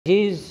It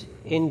is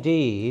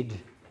indeed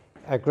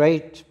a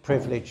great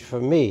privilege for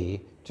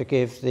me to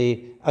give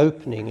the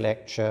opening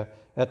lecture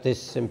at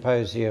this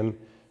symposium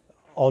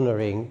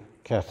honouring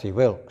Kathy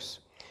Wilkes.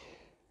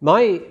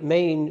 My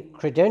main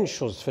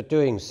credentials for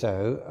doing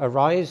so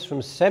arise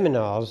from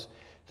seminars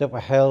that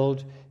were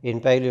held in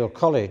Balliol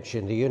College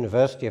in the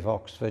University of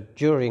Oxford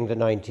during the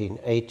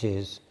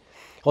 1980s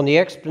on the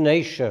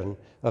explanation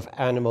of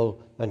animal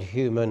and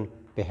human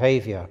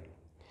behaviour.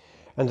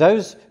 And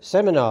those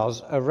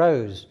seminars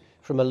arose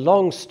from a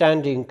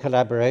long-standing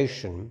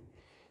collaboration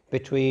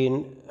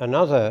between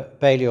another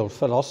Balliol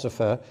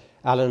philosopher,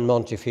 Alan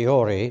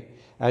Montefiore,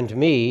 and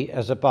me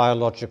as a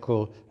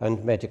biological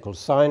and medical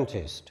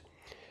scientist.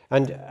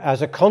 And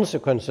as a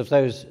consequence of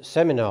those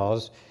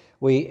seminars,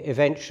 we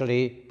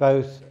eventually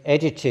both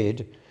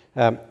edited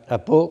a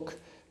book,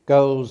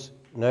 Goals,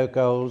 No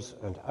Goals,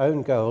 and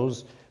Own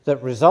Goals,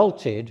 that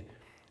resulted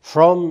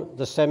from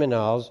the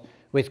seminars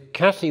with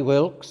Kathy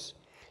Wilkes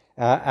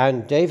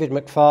and David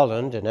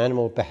McFarland, an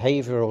animal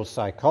behavioural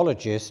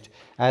psychologist,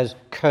 as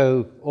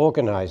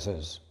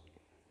co-organisers.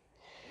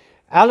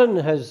 Alan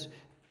has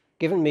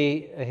given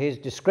me his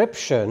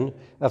description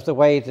of the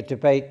way the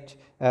debate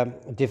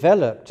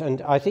developed,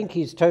 and I think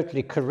he's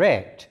totally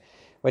correct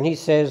when he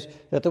says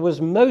that there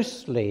was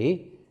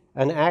mostly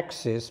an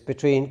axis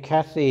between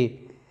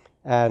Kathy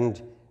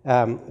and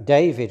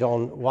David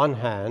on one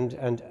hand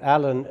and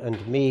Alan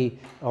and me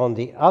on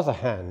the other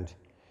hand.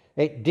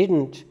 It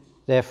didn't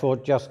therefore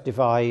just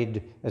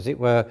divide, as it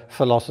were,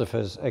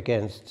 philosophers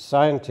against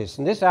scientists.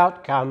 And this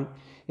outcome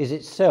is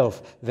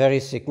itself very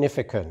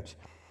significant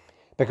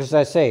because, as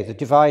I say, the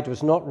divide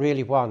was not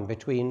really one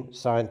between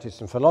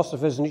scientists and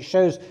philosophers, and it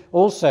shows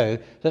also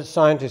that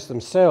scientists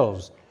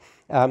themselves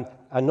are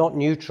not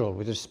neutral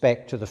with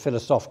respect to the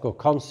philosophical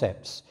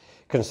concepts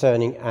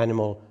concerning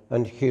animal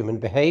and human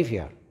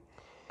behaviour.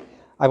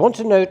 I want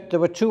to note there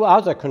were two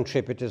other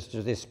contributors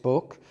to this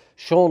book,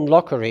 Sean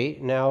Lockery,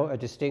 now a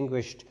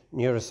distinguished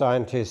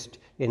neuroscientist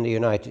in the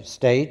United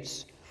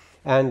States,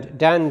 and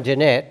Dan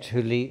Dennett,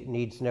 who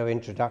needs no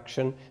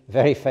introduction,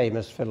 very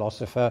famous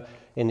philosopher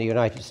in the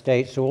United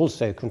States, who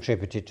also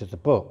contributed to the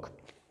book.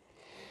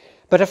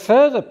 But a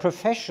further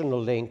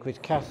professional link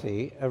with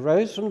Kathy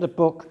arose from the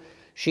book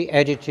she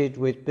edited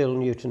with Bill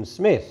Newton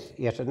Smith,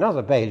 yet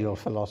another Balliol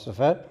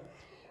philosopher,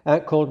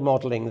 called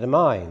Modelling the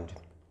Mind.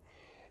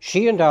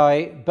 She and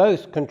I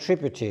both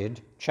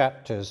contributed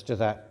chapters to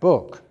that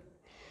book.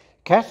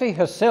 Kathy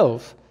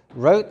herself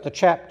wrote the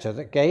chapter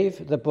that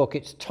gave the book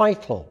its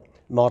title,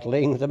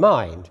 Modelling the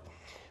Mind,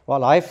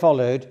 while I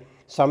followed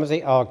some of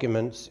the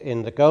arguments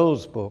in the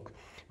Goals book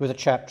with a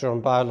chapter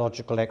on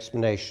biological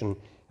explanation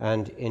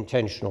and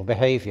intentional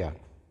behaviour.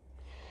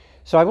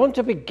 So I want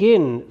to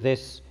begin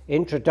this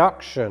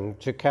introduction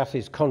to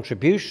Kathy's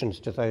contributions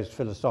to those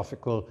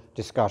philosophical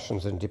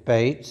discussions and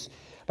debates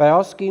by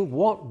asking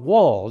what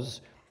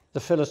was the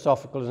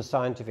philosophical and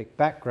scientific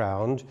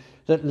background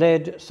that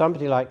led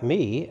somebody like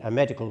me, a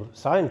medical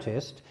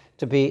scientist,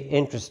 to be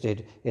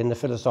interested in the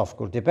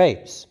philosophical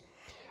debates.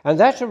 And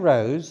that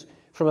arose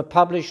from a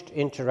published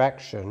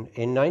interaction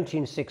in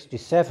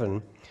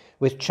 1967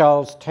 with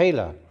Charles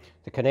Taylor,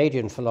 the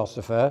Canadian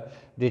philosopher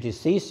who did his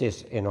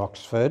thesis in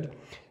Oxford,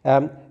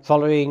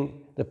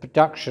 following the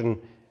production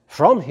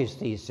from his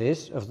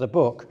thesis of the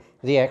book,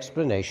 The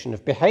Explanation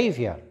of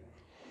Behaviour.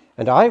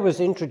 And I was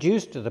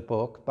introduced to the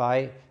book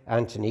by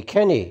Anthony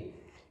Kenny,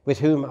 with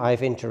whom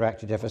I've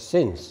interacted ever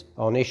since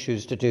on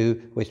issues to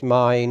do with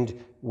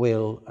mind,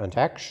 will, and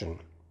action.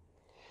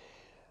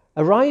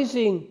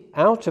 Arising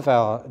out of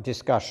our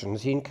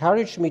discussions, he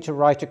encouraged me to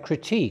write a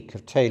critique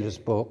of Taylor's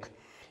book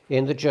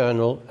in the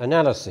journal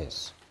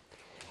Analysis,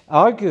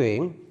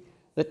 arguing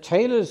that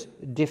Taylor's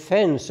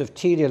defense of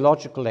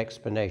teleological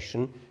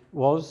explanation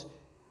was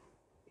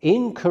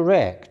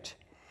incorrect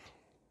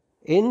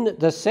in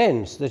the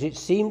sense that it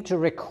seemed to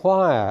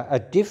require a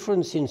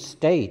difference in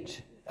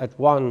state at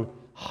one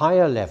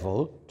higher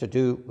level to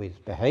do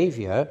with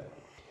behaviour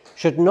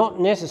should not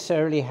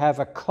necessarily have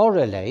a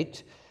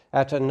correlate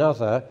at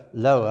another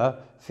lower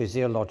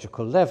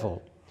physiological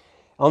level.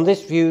 On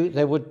this view,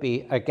 there would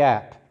be a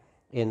gap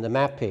in the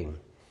mapping.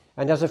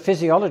 And as a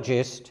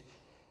physiologist,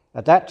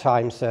 at that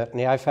time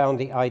certainly, I found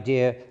the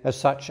idea of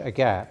such a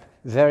gap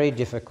very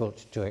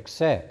difficult to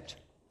accept.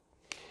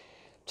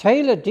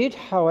 Taylor did,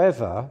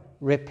 however,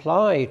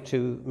 reply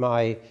to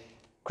my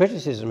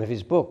criticism of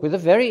his book with a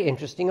very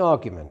interesting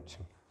argument.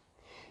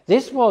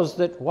 This was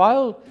that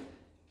while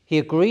he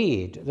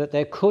agreed that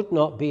there could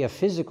not be a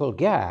physical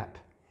gap,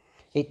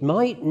 it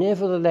might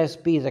nevertheless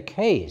be the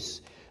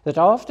case that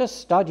after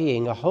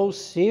studying a whole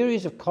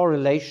series of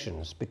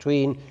correlations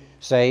between,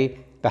 say,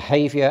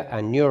 behavior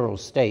and neural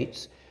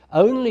states,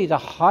 only the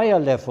higher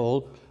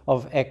level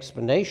of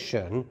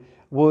explanation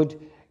would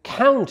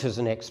count as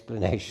an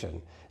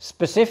explanation.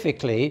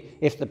 Specifically,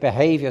 if the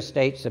behavior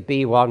states are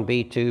B1,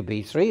 B2,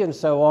 B3, and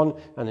so on,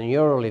 and the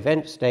neural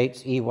event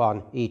states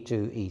E1,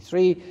 E2,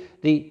 E3,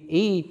 the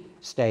E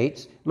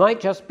states might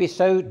just be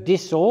so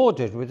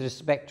disordered with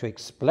respect to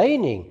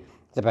explaining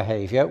the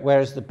behaviour,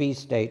 whereas the B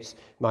states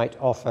might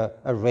offer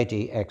a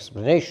ready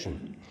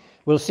explanation.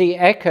 We'll see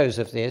echoes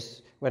of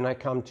this when I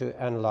come to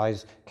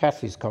analyse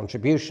Kathy's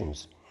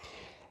contributions.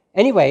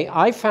 Anyway,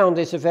 I found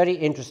this a very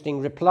interesting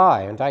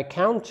reply, and I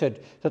countered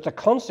that the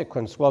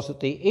consequence was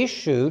that the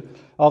issue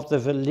of the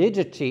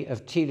validity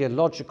of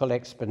teleological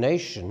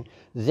explanation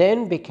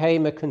then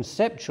became a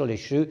conceptual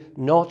issue,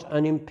 not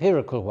an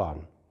empirical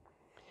one.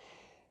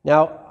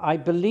 Now, I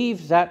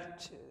believe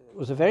that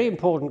was a very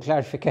important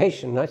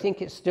clarification, and I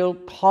think it's still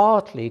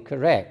partly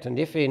correct. And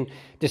if in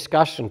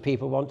discussion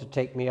people want to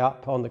take me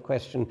up on the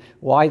question,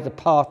 why the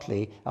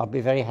partly, I'll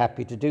be very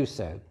happy to do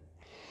so.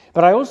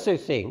 But I also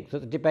think that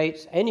the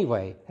debates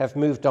anyway have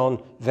moved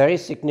on very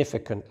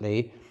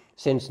significantly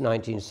since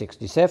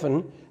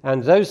 1967,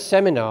 and those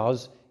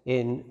seminars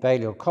in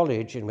Balliol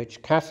College, in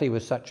which Kathy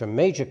was such a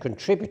major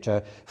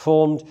contributor,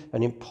 formed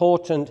an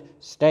important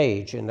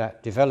stage in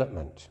that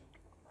development.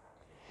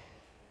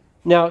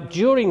 Now,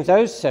 during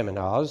those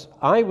seminars,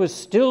 I was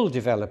still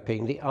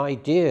developing the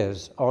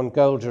ideas on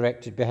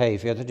goal-directed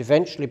behaviour that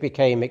eventually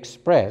became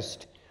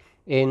expressed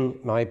in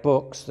my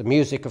books, The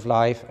Music of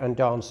Life and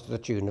Dance to the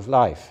Tune of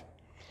Life,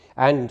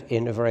 and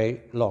in a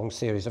very long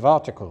series of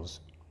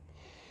articles.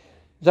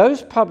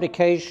 Those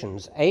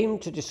publications aim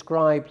to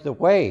describe the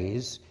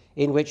ways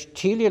in which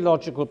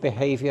teleological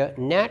behaviour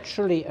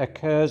naturally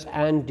occurs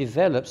and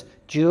develops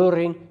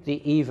during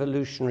the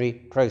evolutionary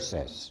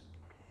process.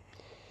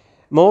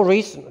 More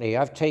recently,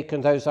 I've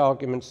taken those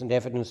arguments and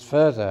evidence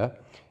further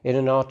in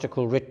an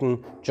article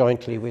written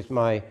jointly with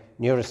my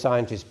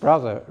neuroscientist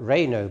brother,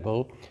 Ray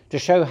Noble, to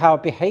show how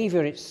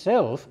behaviour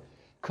itself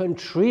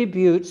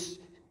contributes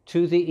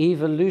to the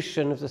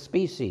evolution of the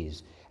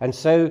species, and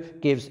so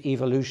gives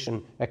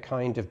evolution a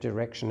kind of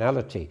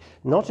directionality.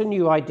 Not a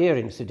new idea,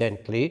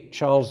 incidentally.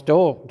 Charles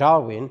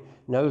Darwin,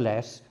 no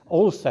less,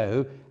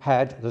 also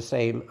had the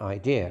same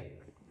idea.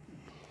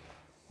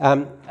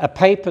 A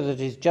paper that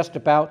is just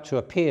about to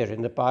appear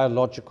in the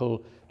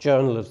Biological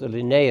Journal of the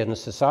Linnaean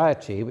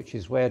Society, which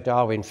is where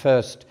Darwin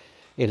first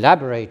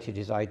elaborated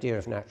his idea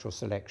of natural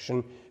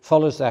selection,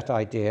 follows that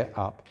idea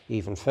up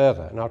even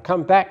further. And I'll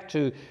come back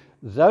to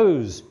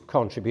those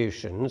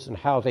contributions and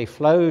how they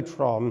flowed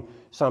from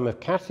some of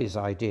Kathy's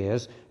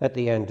ideas at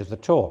the end of the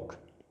talk.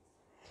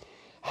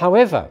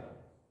 However,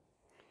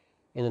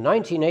 in the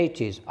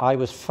 1980s, I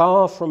was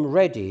far from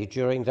ready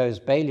during those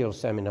Balliol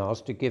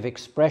seminars to give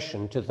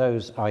expression to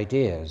those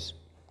ideas.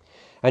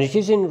 And it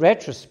is in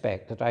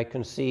retrospect that I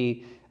can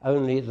see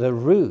only the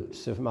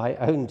roots of my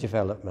own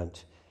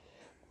development.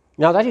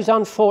 Now, that is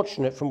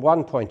unfortunate from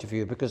one point of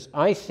view, because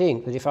I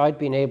think that if I'd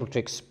been able to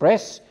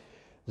express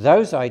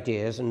those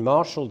ideas and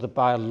marshal the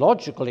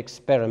biological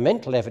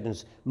experimental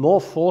evidence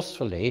more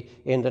forcefully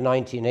in the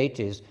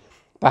 1980s,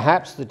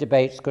 perhaps the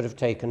debates could have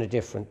taken a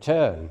different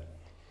turn.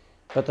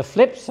 But the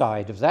flip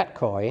side of that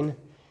coin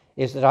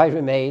is that I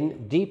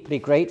remain deeply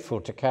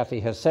grateful to Kathy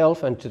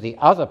herself and to the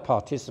other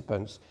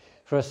participants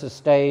for a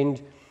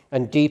sustained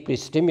and deeply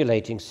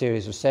stimulating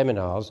series of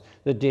seminars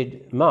that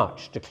did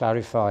much to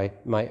clarify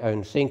my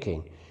own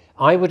thinking.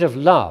 I would have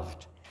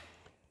loved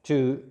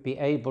to be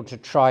able to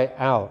try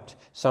out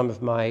some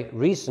of my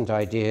recent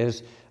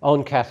ideas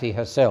on Kathy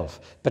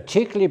herself,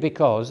 particularly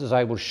because, as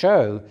I will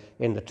show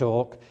in the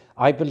talk,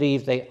 I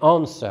believe they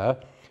answer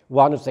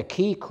one of the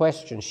key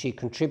questions she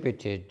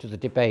contributed to the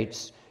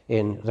debates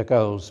in the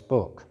Goals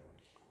book.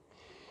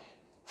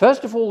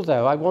 First of all,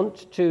 though, I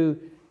want to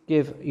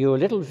give you a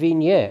little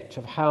vignette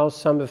of how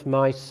some of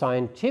my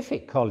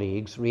scientific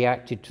colleagues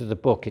reacted to the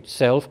book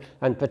itself,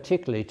 and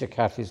particularly to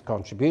Kathy's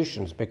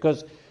contributions,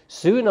 because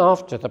soon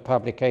after the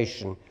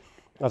publication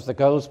of the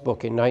Goals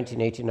book in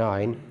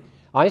 1989,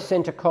 I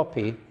sent a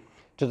copy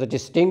to the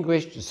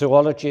distinguished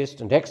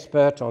zoologist and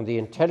expert on the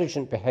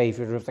intelligent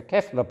behaviour of the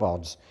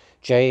cephalopods,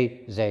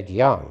 J.Z.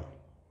 Young.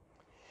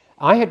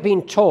 I had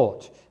been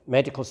taught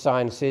medical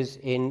sciences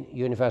in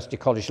University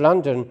College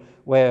London,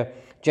 where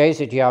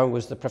J.Z. Young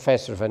was the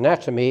professor of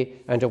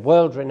anatomy and a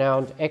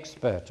world-renowned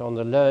expert on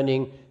the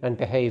learning and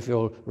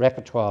behavioural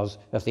repertoires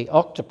of the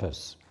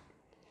octopus.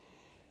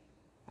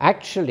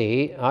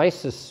 Actually, I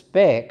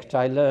suspect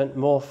I learned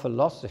more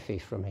philosophy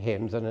from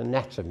him than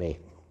anatomy.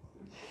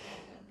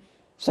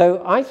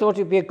 So I thought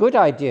it would be a good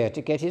idea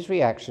to get his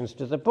reactions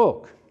to the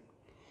book.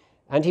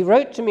 And he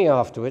wrote to me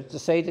afterwards to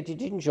say that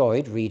he'd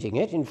enjoyed reading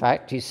it. In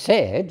fact, he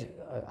said,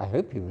 I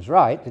hope he was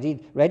right, that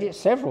he'd read it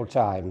several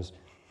times.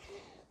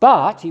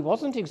 But he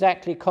wasn't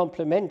exactly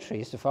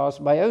complimentary so far as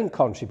my own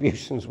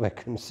contributions were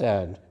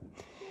concerned.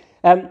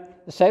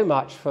 So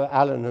much for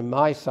Alan and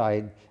my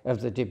side of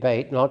the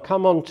debate, and I'll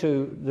come on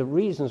to the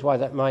reasons why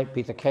that might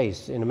be the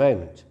case in a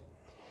moment.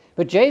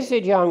 But J.Z.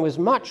 Young was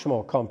much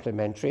more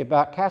complimentary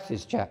about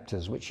Kathy's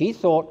chapters, which he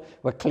thought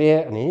were clear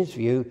and, in his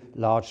view,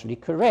 largely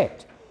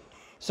correct.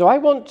 So I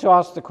want to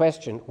ask the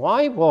question,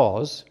 why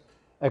was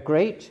a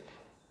great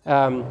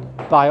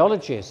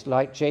biologist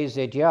like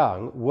J.Z.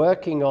 Young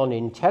working on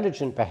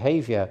intelligent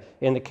behavior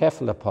in the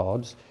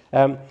cephalopods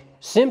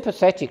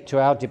sympathetic to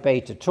our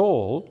debate at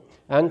all,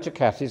 and to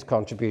Kathy's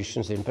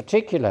contributions in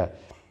particular?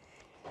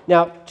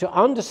 Now, to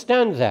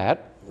understand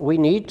that, we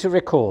need to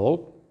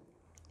recall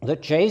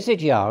that J.Z.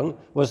 Young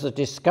was the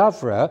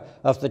discoverer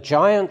of the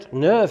giant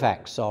nerve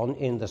axon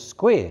in the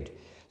squid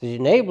that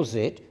enables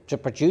it to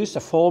produce a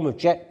form of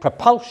jet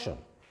propulsion,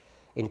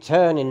 in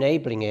turn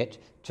enabling it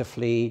to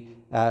flee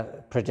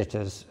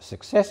predators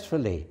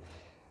successfully.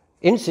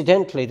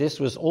 Incidentally, this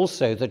was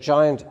also the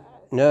giant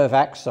nerve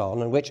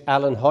axon on which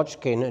Alan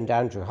Hodgkin and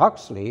Andrew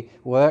Huxley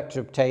worked to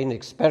obtain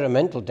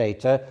experimental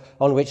data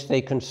on which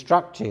they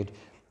constructed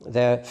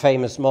their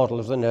famous model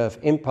of the nerve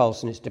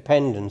impulse and its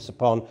dependence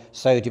upon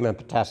sodium and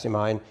potassium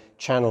ion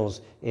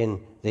channels in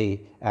the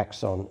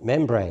axon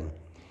membrane.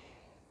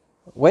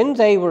 When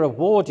they were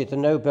awarded the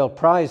Nobel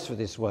Prize for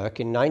this work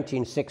in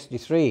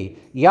 1963,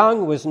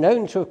 Young was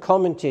known to have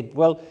commented,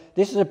 well,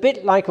 this is a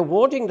bit like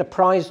awarding the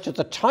prize to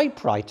the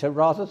typewriter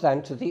rather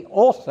than to the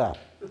author.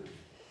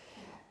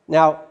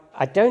 Now,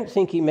 I don't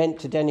think he meant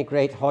to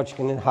denigrate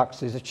Hodgkin and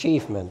Huxley's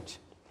achievement.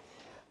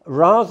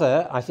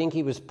 Rather, I think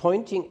he was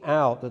pointing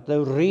out that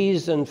the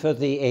reason for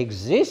the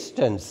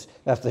existence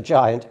of the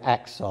giant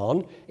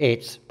axon,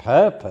 its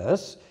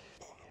purpose,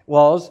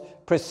 was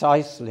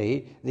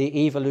precisely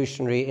the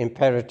evolutionary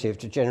imperative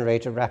to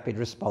generate a rapid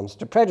response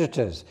to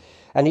predators.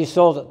 And he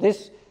saw that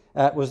this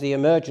was the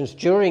emergence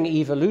during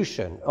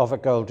evolution of a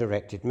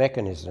goal-directed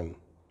mechanism.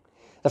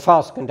 The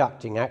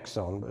fast-conducting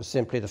axon was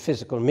simply the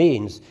physical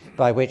means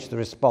by which the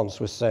response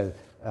was so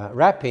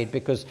rapid,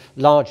 because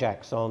large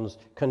axons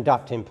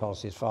conduct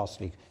impulses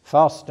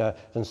faster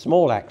than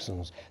small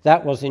axons.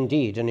 That was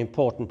indeed an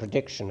important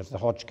prediction of the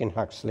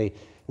Hodgkin-Huxley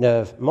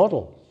nerve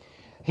model.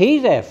 He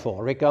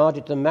therefore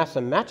regarded the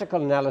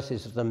mathematical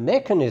analysis of the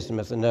mechanism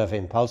of the nerve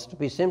impulse to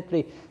be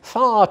simply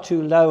far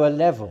too low a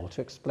level to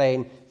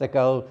explain the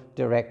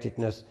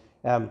goal-directedness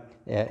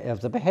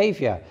of the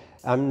behaviour.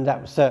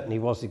 That certainly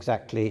was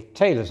exactly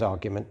Taylor's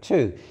argument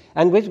too,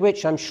 and with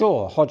which I'm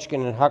sure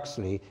Hodgkin and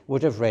Huxley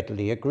would have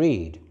readily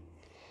agreed.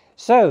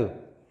 So,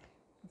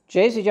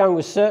 J.Z. Young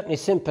was certainly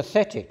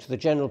sympathetic to the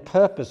general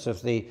purpose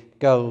of the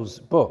Goals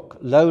book.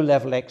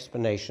 Low-level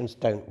explanations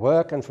don't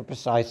work, and for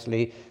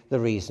precisely the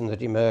reason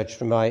that emerged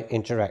from my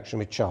interaction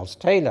with Charles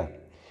Taylor.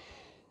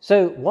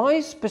 So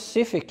why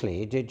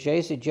specifically did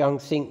J.Z. Young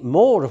think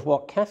more of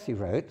what Kathy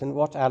wrote than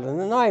what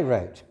Alan and I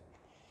wrote?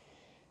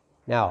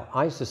 Now,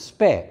 I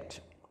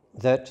suspect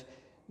that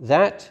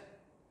that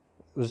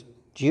was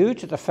due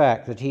to the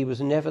fact that he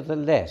was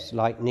nevertheless,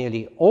 like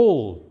nearly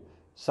all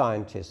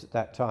scientists at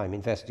that time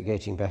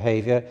investigating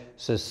behaviour,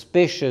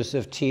 suspicious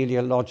of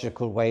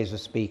teleological ways of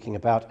speaking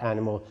about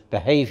animal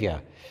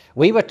behaviour.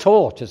 We were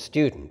taught as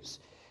students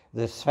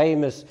this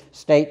famous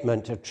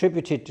statement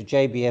attributed to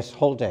J.B.S.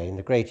 Haldane,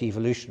 the great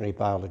evolutionary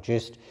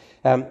biologist,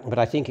 but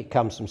I think it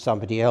comes from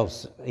somebody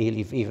else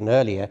even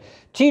earlier.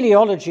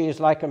 Teleology is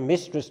like a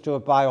mistress to a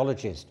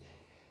biologist.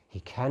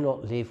 He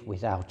cannot live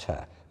without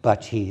her,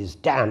 but he is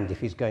damned if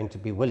he's going to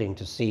be willing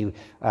to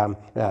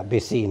be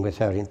seen with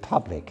her in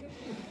public.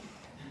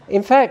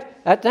 In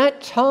fact, at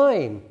that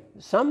time,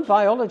 some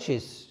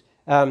biologists,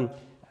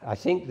 I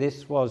think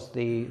this was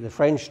the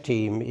French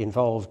team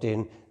involved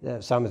in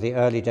some of the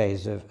early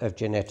days of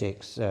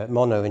genetics,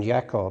 Monod and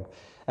Jacob,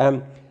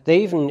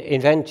 they even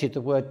invented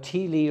the word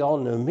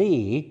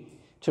teleonomy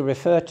to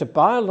refer to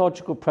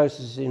biological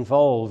processes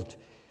involved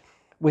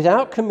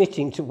without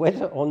committing to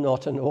whether or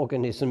not an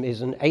organism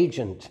is an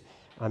agent.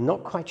 I'm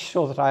not quite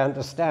sure that I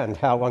understand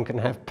how one can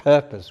have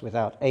purpose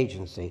without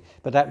agency,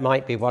 but that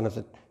might be one of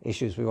the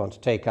issues we want to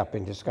take up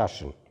in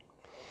discussion.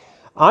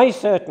 I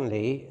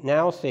certainly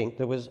now think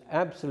there was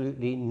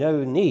absolutely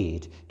no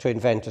need to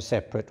invent a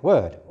separate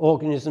word.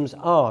 Organisms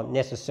are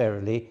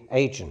necessarily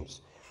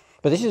agents.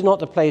 But this is not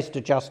the place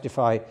to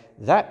justify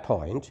that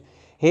point.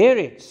 Here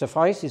it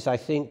suffices, I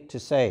think, to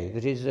say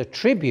that it is a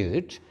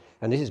tribute,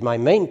 and this is my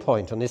main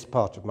point on this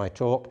part of my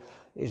talk,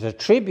 is a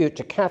tribute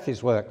to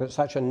Kathy's work that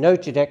such a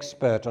noted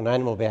expert on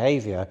animal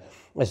behaviour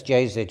as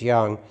J.Z.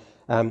 Young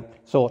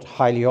thought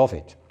highly of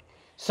it.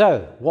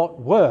 So, what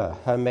were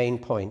her main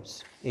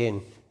points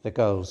in the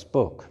Goals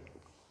book?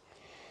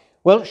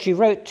 Well, she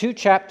wrote 2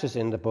 chapters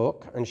in the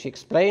book, and she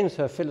explains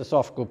her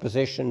philosophical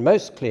position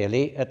most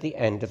clearly at the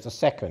end of the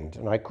second,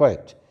 and I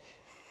quote,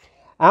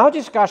 "Our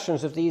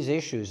discussions of these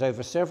issues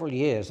over several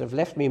years have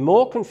left me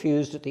more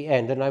confused at the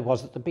end than I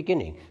was at the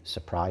beginning."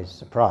 Surprise,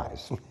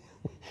 surprise.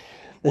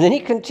 And then he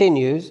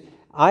continues,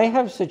 "I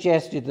have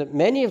suggested that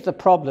many of the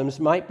problems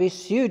might be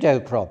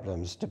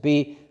pseudo-problems, to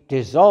be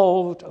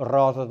dissolved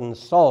rather than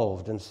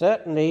solved, and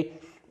certainly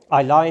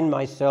I line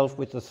myself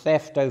with the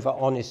theft over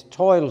honest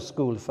toil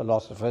school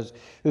philosophers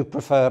who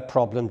prefer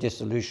problem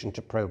dissolution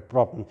to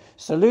problem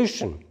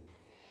solution.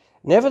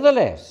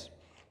 Nevertheless,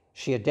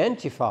 she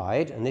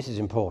identified, and this is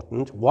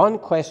important, one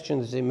question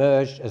that has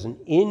emerged as an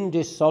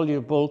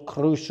indissoluble,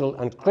 crucial,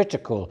 and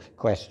critical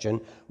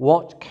question: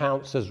 what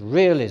counts as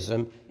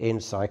realism in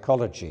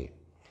psychology?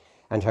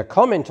 And her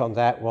comment on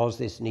that was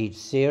this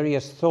needs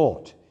serious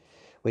thought,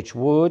 which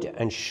would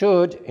and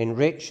should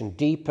enrich and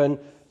deepen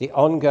the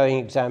ongoing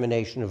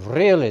examination of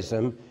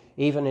realism,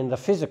 even in the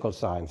physical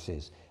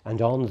sciences.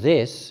 And on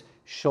this,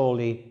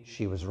 surely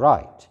she was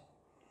right.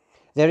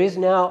 There is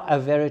now a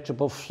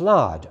veritable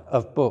flood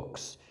of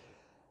books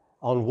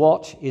on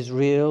what is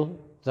real,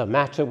 the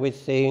matter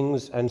with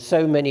things, and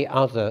so many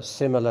other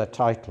similar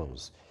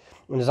titles.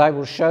 And as I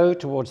will show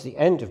towards the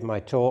end of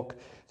my talk,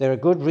 there are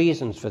good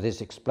reasons for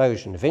this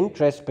explosion of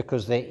interest,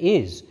 because there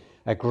is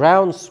a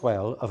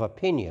groundswell of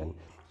opinion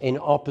in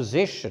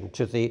opposition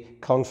to the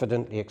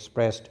confidently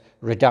expressed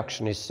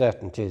reductionist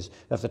certainties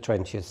of the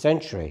 20th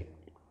century.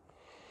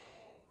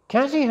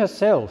 Kathy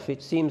herself,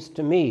 it seems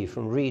to me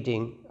from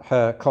reading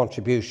her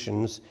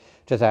contributions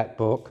to that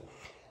book,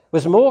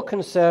 was more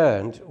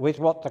concerned with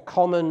what the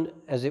common,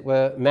 as it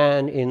were,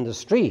 man in the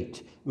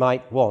street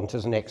might want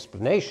as an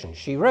explanation.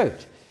 She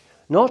wrote,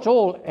 "Not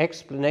all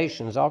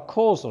explanations are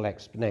causal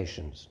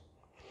explanations.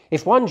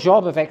 If one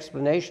job of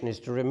explanation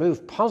is to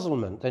remove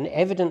puzzlement, then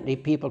evidently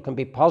people can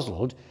be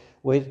puzzled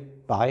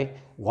by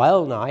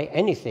well nigh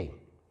anything."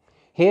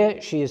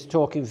 Here she is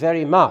talking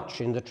very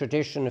much in the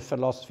tradition of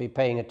philosophy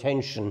paying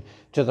attention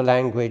to the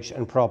language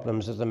and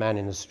problems of the man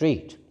in the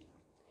street.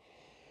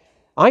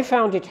 I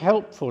found it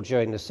helpful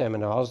during the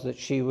seminars that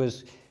she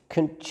was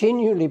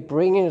continually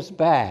bringing us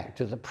back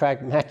to the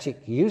pragmatic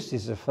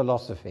uses of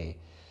philosophy.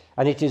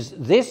 And it is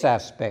this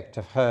aspect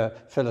of her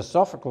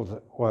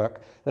philosophical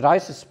work that I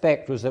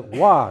suspect was at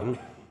one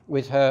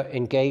with her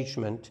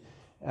engagement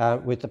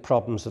with the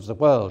problems of the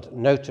world,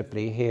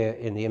 notably here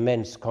in the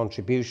immense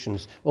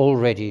contributions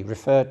already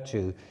referred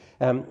to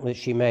that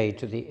she made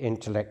to the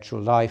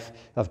intellectual life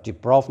of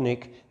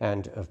Dubrovnik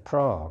and of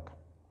Prague.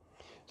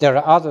 There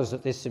are others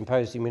at this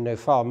symposium who know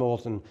far more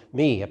than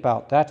me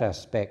about that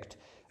aspect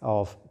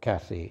of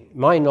Kathy.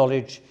 My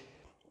knowledge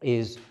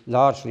is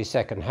largely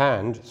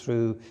second-hand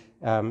through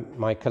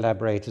my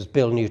collaborators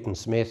Bill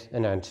Newton-Smith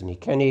and Anthony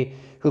Kenny,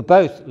 who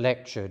both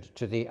lectured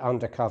to the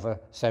undercover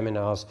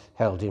seminars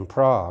held in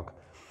Prague.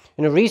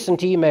 In a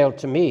recent email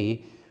to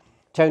me,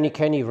 Tony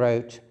Kenny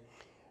wrote,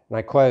 and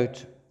I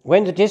quote,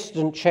 "When the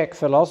dissident Czech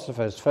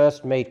philosophers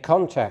first made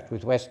contact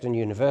with Western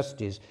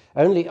universities,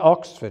 only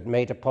Oxford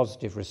made a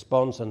positive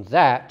response, and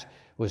that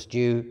was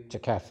due to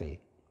Kathy,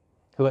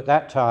 who at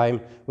that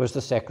time was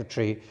the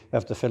secretary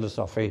of the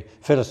philosophy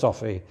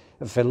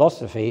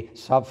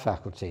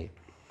subfaculty.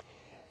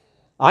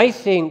 I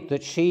think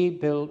that she,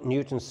 Bill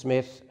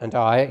Newton-Smith, and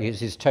I,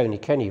 this is Tony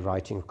Kenny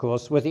writing, of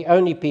course, were the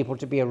only people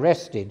to be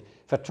arrested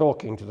for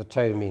talking to the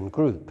Tomin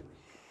group.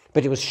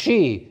 But it was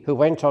she who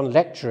went on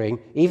lecturing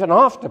even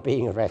after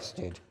being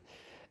arrested.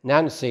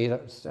 Nancy,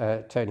 that's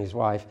Tony's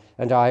wife,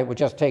 and I were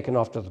just taken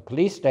off to the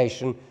police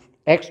station,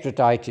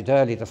 extradited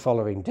early the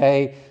following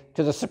day,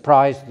 to the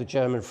surprise of the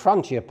German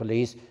frontier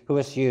police, who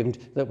assumed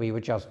that we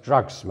were just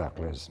drug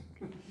smugglers."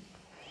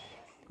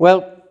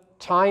 Well,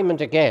 time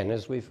and again,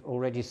 as we've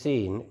already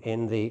seen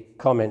in the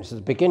comments at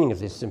the beginning of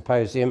this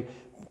symposium,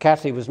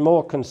 Kathy was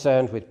more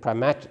concerned with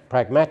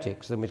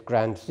pragmatics than with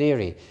grand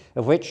theory,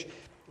 of which,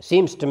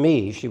 seems to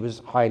me, she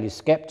was highly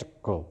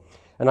skeptical.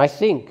 And I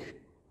think,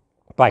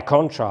 by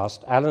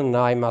contrast, Alan and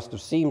I must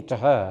have seemed to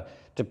her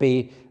to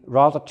be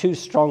rather too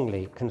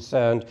strongly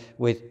concerned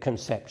with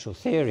conceptual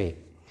theory.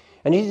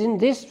 And it is in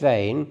this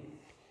vein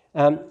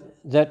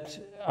that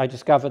I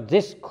discovered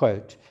this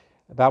quote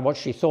about what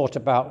she thought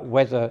about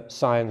whether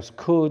science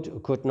could or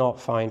could not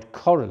find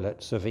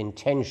correlates of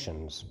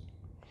intentions.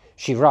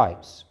 She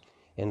writes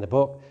in the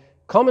book,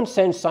 "Common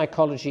sense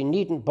psychology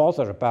needn't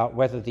bother about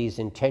whether these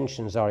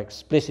intentions are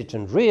explicit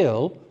and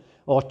real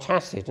or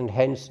tacit and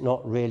hence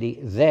not really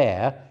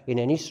there in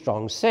any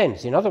strong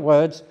sense. In other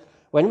words,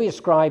 when we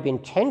ascribe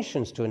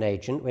intentions to an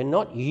agent, we're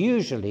not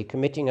usually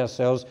committing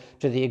ourselves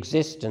to the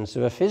existence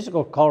of a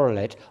physical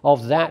correlate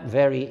of that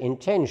very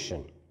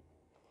intention."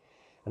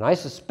 And I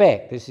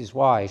suspect this is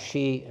why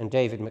she and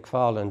David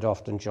McFarland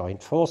often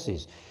joined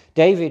forces.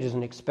 David, as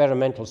an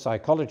experimental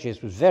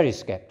psychologist, was very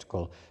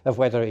skeptical of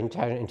whether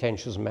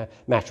intentions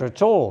matter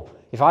at all.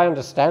 If I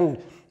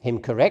understand him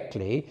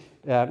correctly,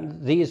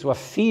 these were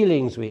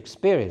feelings we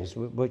experience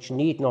which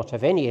need not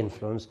have any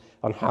influence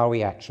on how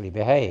we actually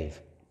behave.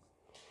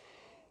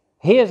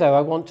 Here, though,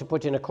 I want to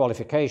put in a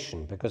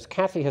qualification, because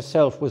Kathy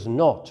herself was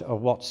not a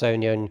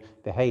Watsonian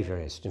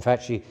behaviorist. In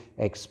fact, she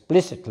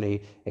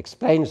explicitly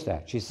explains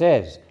that. She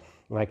says,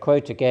 and I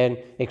quote again,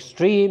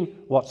 "Extreme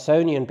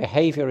Watsonian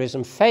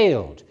behaviorism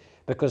failed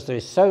because there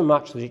is so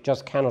much that it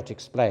just cannot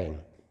explain."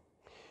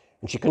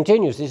 And she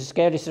continues, "This is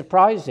scarcely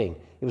surprising.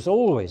 It was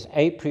always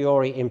a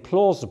priori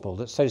implausible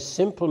that so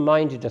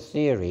simple-minded a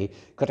theory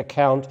could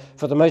account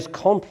for the most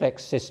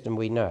complex system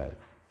we know.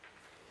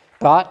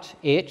 But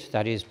it,"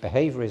 that is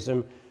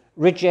behaviorism,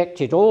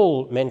 "rejected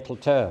all mental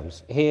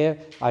terms. Here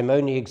I'm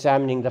only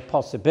examining the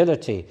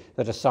possibility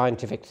that a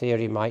scientific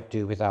theory might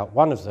do without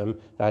one of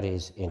them, that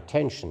is,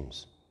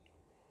 intentions."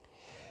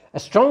 A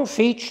strong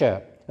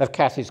feature of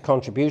Kathy's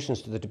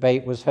contributions to the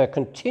debate was her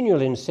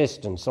continual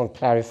insistence on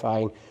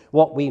clarifying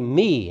what we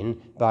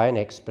mean by an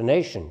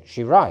explanation.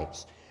 She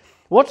writes,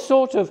 "What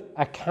sort of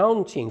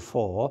accounting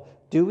for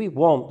do we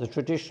want the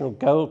traditional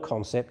goal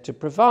concept to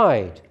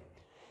provide?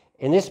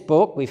 In this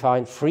book, we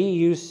find free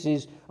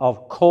uses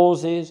of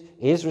causes,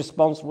 is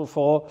responsible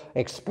for,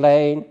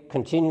 explain,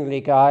 continually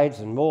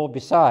guides, and more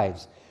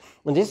besides.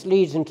 And this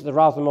leads into the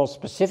rather more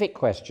specific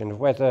question of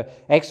whether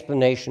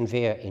explanation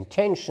via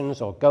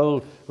intentions or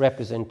goal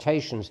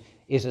representations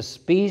is a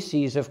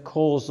species of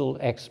causal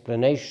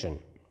explanation.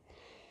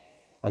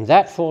 And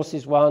that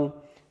forces one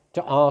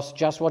to ask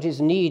just what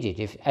is needed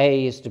if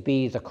A is to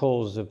be the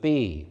cause of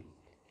B.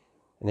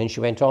 And then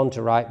she went on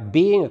to write,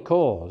 being a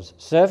cause,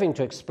 serving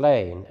to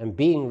explain, and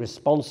being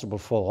responsible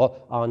for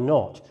are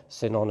not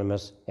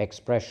synonymous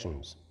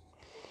expressions.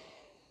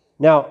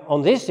 Now,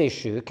 on this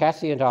issue,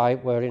 Kathy and I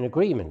were in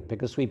agreement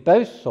because we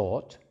both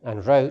thought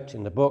and wrote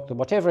in the book that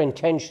whatever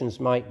intentions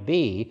might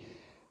be,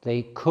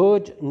 they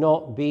could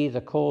not be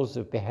the cause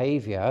of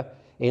behaviour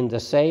in the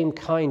same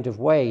kind of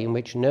way in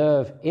which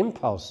nerve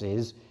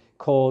impulses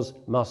cause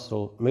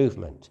muscle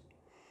movement.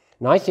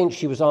 And I think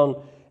she was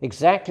on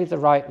exactly the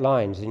right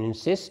lines in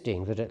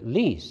insisting that at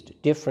least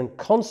different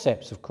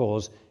concepts of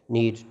cause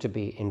need to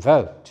be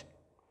invoked.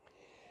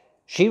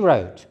 She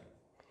wrote,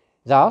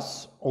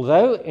 thus,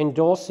 although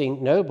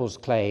endorsing Noble's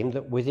claim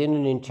that within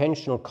an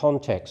intentional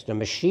context a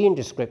machine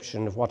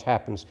description of what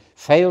happens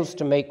fails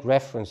to make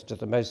reference to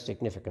the most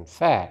significant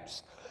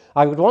facts,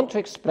 I would want to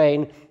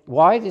explain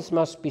why this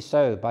must be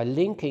so by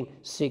linking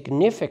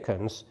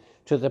significance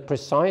to the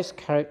precise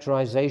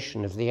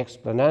characterization of the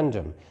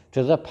explanandum,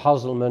 to the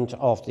puzzlement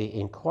of the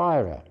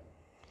inquirer.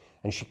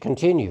 And she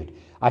continued,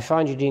 I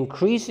find it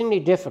increasingly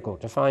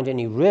difficult to find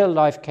any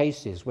real-life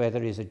cases where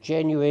there is a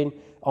genuine,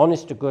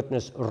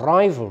 honest-to-goodness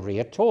rivalry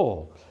at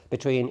all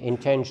between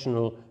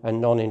intentional and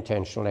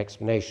non-intentional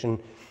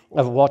explanation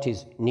of what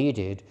is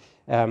needed,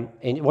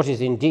 what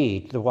is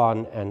indeed the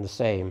one and the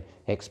same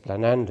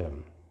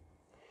explanandum.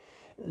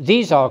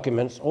 These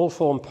arguments all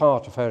form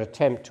part of her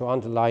attempt to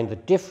underline the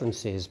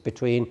differences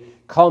between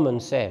common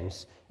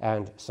sense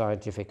and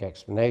scientific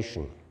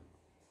explanation.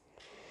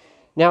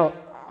 Now,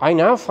 I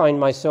now find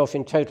myself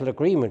in total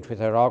agreement with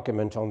her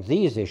argument on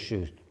these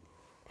issues,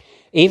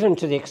 even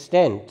to the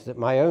extent that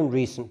my own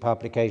recent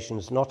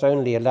publications not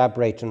only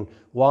elaborate on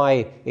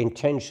why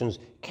intentions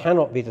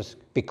cannot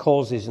be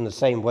causes in the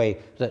same way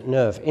that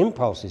nerve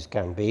impulses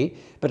can be,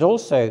 but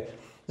also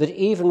that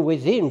even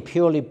within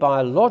purely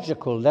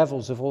biological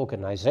levels of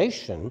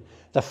organization,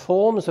 the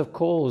forms of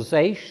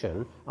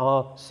causation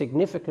are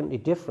significantly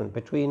different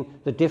between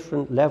the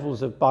different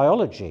levels of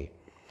biology.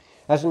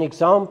 As an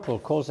example,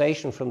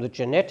 causation from the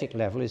genetic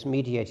level is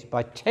mediated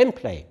by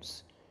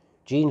templates,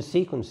 gene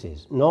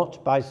sequences,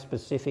 not by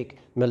specific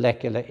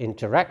molecular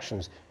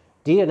interactions.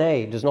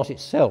 DNA does not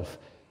itself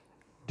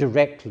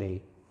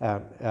directly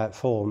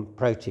form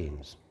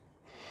proteins.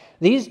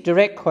 These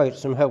direct quotes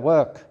from her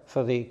work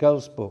for the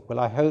Goals book will,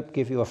 I hope,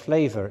 give you a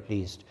flavour, at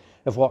least,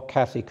 of what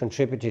Kathy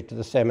contributed to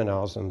the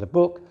seminars and the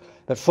book.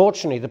 But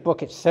fortunately, the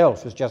book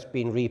itself has just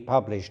been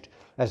republished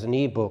as an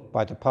e-book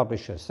by the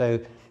publisher, so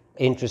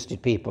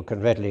interested people can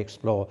readily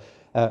explore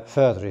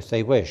further if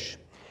they wish.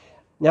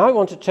 Now I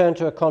want to turn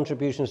to her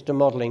contributions to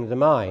modelling the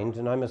mind,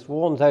 and I must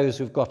warn those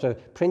who've got a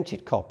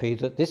printed copy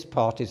that this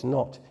part is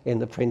not in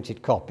the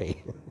printed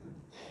copy.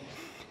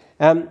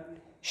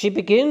 She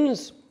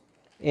begins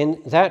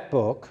in that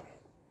book,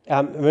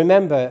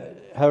 remember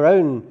her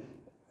own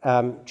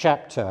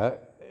chapter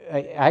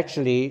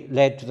actually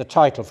led to the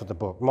title for the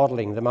book,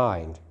 Modelling the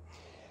Mind.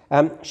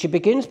 She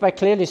begins by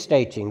clearly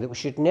stating that we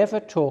should never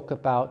talk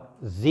about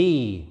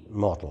the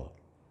model.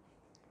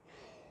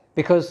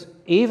 Because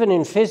even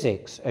in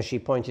physics, as she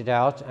pointed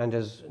out, and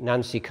as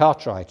Nancy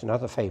Cartwright,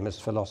 another famous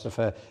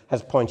philosopher,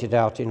 has pointed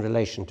out in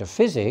relation to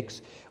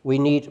physics, we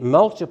need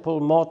multiple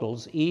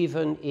models,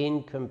 even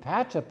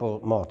incompatible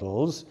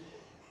models,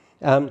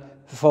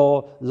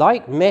 for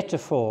like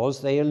metaphors,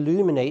 they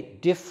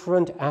illuminate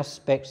different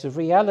aspects of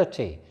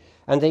reality,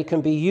 and they can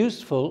be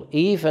useful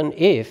even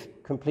if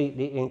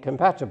completely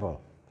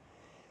incompatible.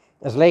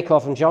 As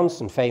Lakoff and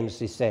Johnson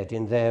famously said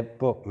in their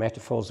book,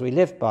 Metaphors We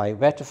Live By,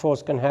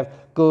 metaphors can have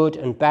good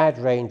and bad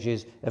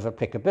ranges of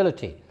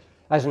applicability.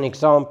 As an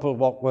example,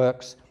 what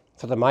works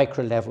for the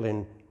micro level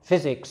in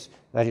physics,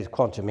 that is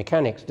quantum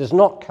mechanics, does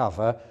not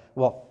cover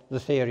what the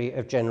theory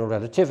of general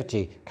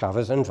relativity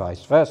covers, and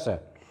vice versa.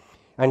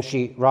 And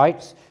she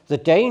writes, the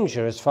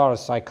danger as far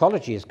as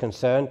psychology is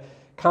concerned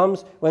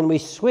comes when we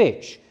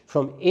switch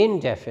from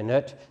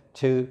indefinite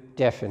to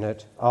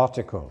definite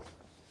article.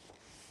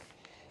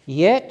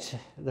 Yet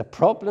the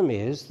problem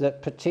is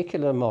that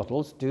particular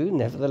models do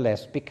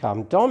nevertheless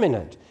become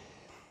dominant.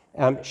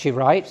 She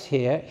writes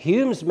here,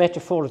 Hume's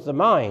metaphor of the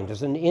mind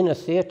as an inner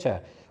theatre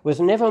was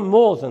never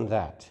more than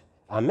that,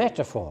 a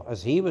metaphor,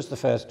 as he was the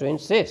first to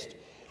insist,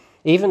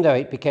 even though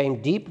it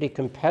became deeply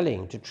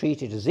compelling to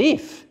treat it as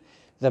if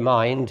the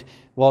mind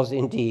was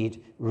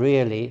indeed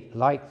really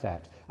like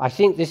that. I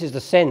think this is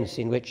the sense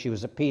in which she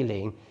was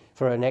appealing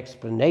for an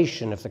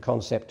explanation of the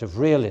concept of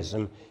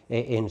realism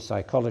in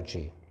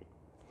psychology.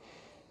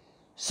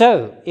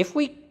 So, if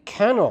we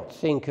cannot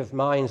think of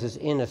minds as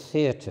inner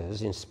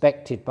theatres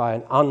inspected by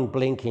an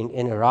unblinking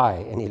inner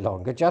eye any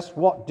longer, just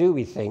what do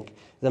we think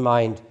the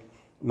mind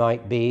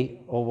might be,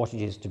 or what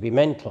it is to be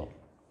mental?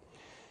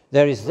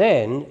 There is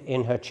then,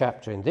 in her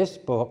chapter in this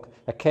book,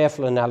 a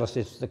careful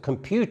analysis of the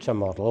computer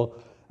model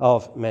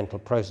of mental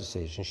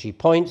processes. And she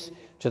points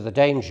to the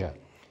danger.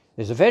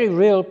 There's a very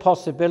real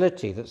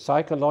possibility that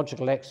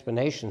psychological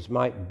explanations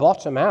might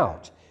bottom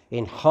out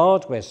in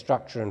hardware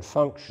structure and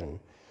function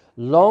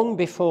long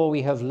before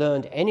we have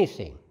learned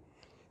anything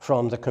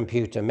from the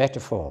computer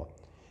metaphor.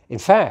 In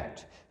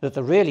fact, that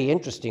the really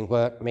interesting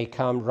work may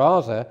come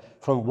rather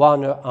from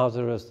one or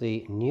other of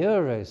the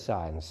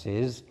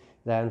neurosciences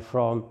than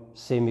from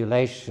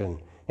simulation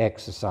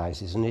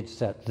exercises. And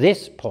it's at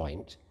this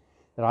point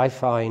that I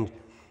find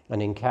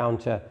and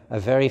encounter a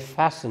very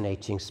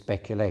fascinating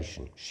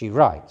speculation. She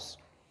writes,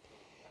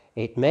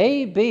 "It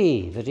may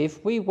be that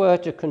if we were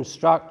to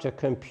construct a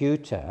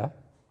computer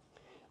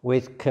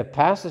with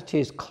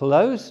capacities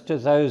close to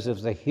those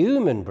of the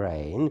human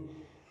brain,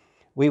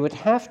 we would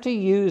have to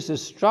use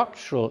as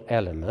structural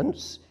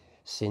elements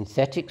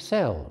synthetic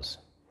cells,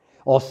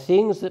 or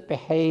things that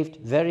behaved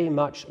very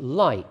much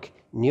like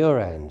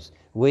neurons,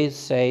 with,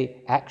 say,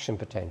 action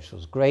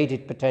potentials,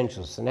 graded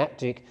potentials,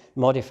 synaptic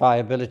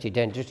modifiability,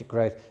 dendritic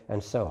growth,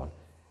 and so on."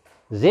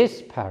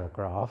 This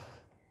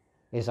paragraph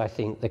is, I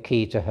think, the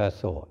key to her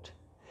thought,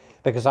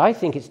 because I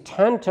think it's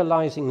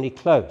tantalizingly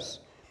close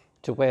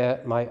to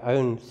where my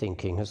own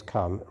thinking has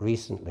come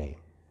recently.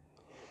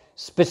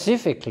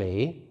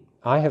 Specifically,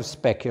 I have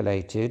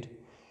speculated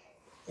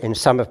in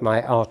some of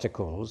my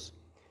articles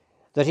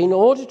that in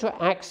order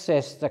to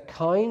access the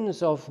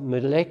kinds of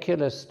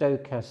molecular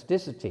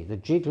stochasticity, the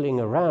jiggling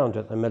around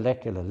at the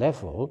molecular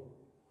level,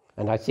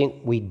 and I think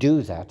we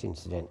do that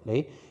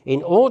incidentally,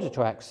 in order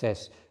to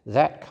access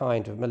that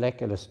kind of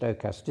molecular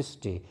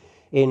stochasticity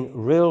in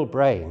real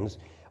brains,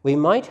 we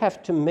might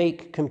have to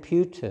make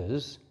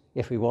computers,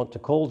 if we want to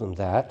call them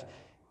that,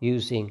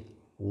 using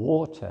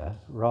water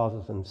rather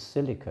than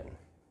silicon.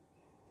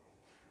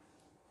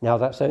 Now,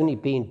 that's only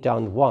been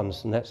done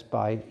once, and that's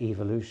by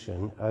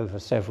evolution over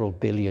several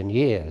billion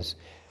years.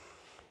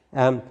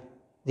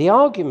 The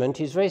argument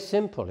is very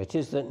simple. It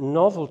is that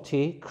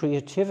novelty,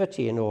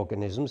 creativity in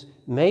organisms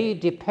may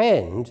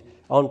depend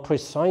on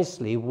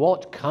precisely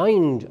what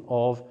kind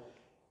of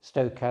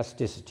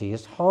stochasticity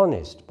is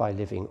harnessed by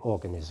living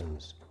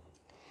organisms.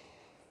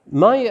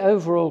 My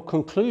overall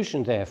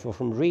conclusion, therefore,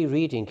 from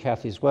rereading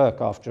Kathy's work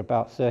after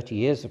about 30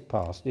 years have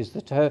passed, is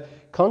that her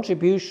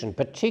contribution,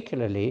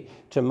 particularly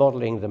to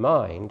modelling the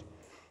mind,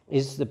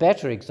 is the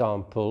better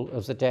example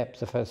of the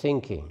depth of her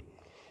thinking.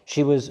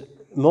 She was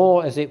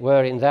more, as it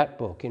were, in that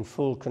book, in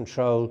full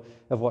control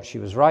of what she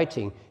was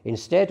writing,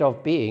 instead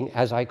of being,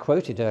 as I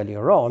quoted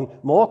earlier on,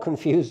 more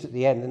confused at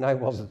the end than I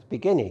was at the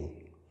beginning.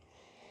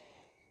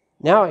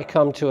 Now I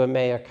come to a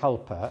mea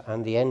culpa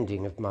and the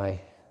ending of my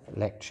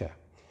lecture.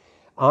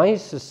 I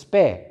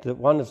suspect that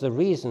one of the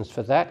reasons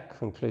for that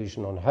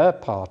conclusion on her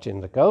part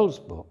in the Goals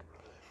book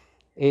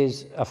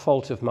is a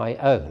fault of my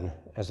own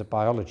as a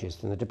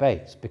biologist in the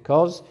debates,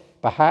 because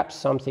perhaps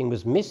something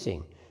was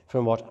missing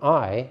from what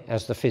I,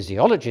 as the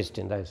physiologist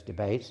in those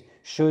debates,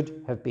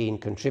 should have been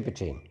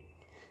contributing.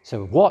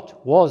 So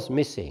what was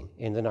missing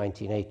in the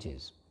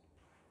 1980s?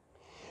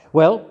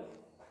 Well,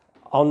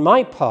 on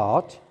my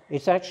part,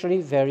 it's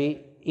actually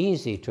very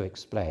easy to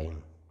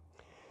explain.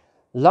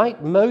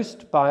 Like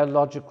most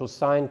biological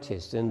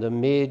scientists in the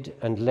mid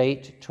and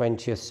late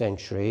 20th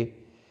century,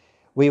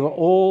 we were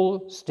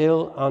all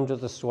still under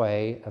the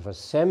sway of a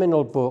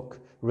seminal book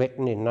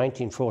written in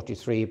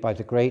 1943 by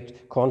the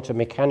great quantum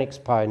mechanics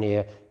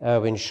pioneer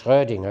Erwin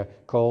Schrödinger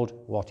called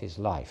What is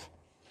Life?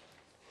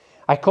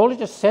 I call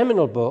it a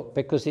seminal book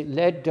because it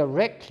led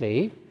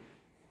directly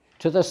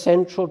to the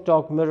central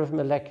dogma of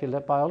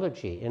molecular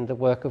biology in the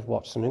work of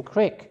Watson and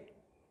Crick.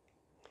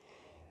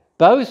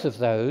 Both of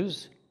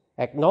those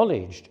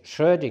acknowledged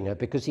Schrödinger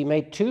because he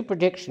made two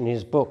predictions in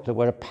his book that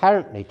were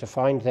apparently to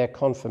find their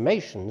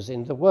confirmations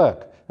in the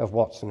work of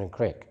Watson and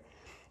Crick.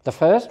 The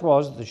first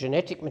was the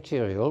genetic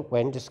material,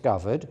 when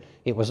discovered,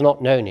 it was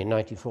not known in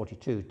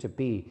 1942 to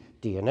be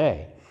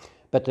DNA,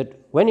 but that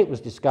when it was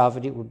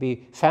discovered, it would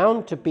be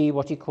found to be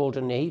what he called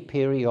an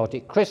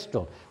aperiodic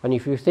crystal. And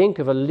if you think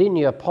of a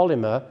linear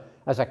polymer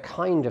as a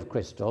kind of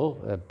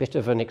crystal, a bit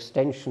of an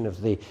extension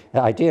of the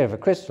idea of a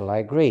crystal, I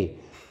agree,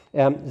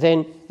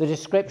 then the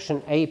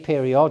description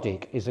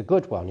aperiodic is a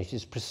good one. It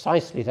is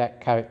precisely that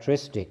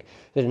characteristic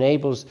that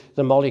enables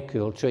the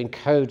molecule to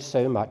encode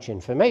so much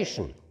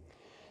information.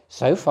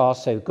 So far,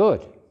 so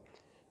good.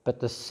 But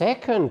the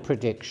second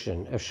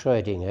prediction of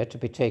Schrödinger, to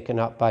be taken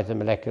up by the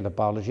molecular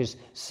biologists,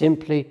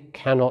 simply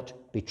cannot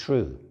be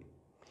true.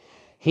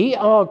 He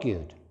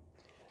argued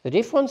that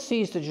if one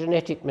sees the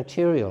genetic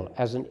material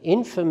as an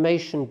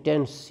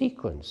information-dense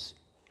sequence,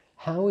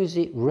 how is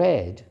it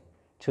read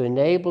to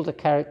enable the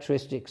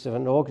characteristics of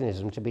an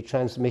organism to be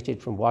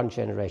transmitted from one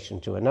generation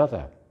to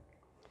another?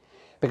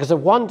 Because a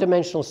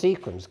one-dimensional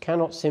sequence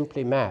cannot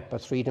simply map a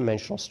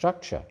three-dimensional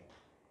structure.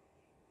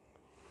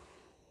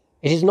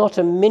 It is not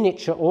a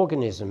miniature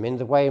organism in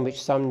the way in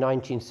which some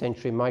 19th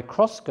century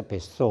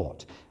microscopists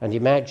thought and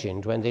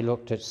imagined when they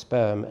looked at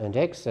sperm and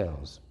egg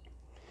cells.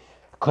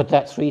 Could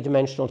that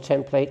three-dimensional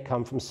template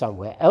come from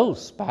somewhere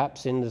else,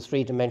 perhaps in the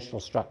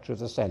three-dimensional structure of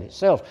the cell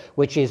itself,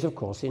 which is, of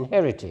course,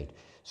 inherited?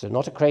 So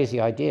not a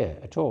crazy idea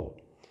at all.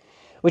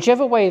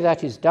 Whichever way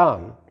that is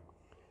done,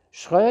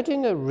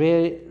 Schrödinger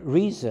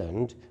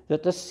reasoned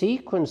that the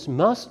sequence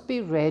must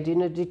be read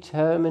in a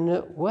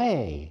determinate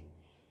way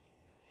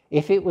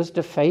if it was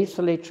to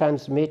faithfully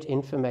transmit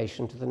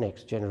information to the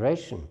next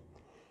generation.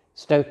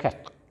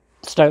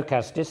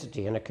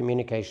 Stochasticity in a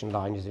communication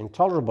line is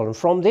intolerable, and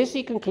from this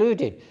he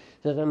concluded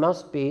that there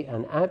must be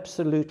an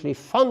absolutely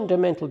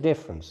fundamental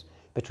difference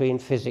between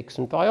physics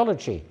and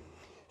biology.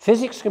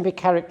 Physics can be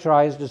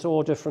characterized as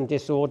order from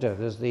disorder.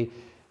 There's the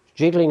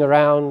jiggling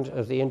around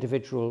of the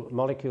individual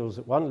molecules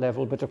at one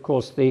level, but of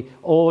course the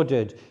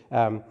ordered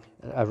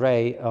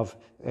array of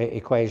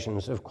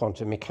equations of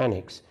quantum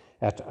mechanics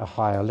at a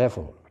higher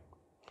level.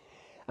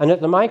 And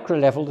at the micro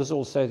level, there's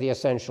also the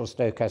essential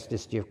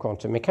stochasticity of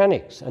quantum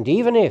mechanics. And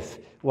even if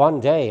one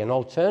day an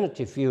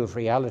alternative view of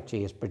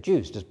reality is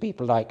produced, as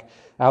people like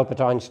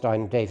Albert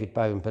Einstein and David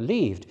Bohm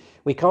believed,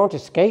 we can't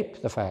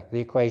escape the fact the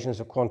equations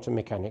of quantum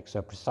mechanics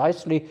are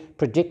precisely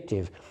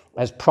predictive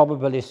as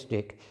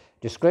probabilistic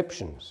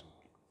descriptions.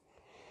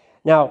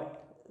 Now,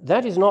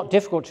 that is not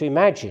difficult to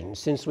imagine,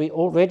 since we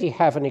already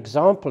have an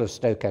example of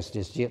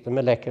stochasticity at the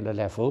molecular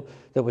level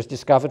that was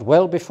discovered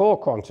well before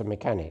quantum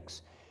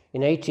mechanics.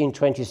 In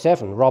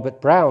 1827,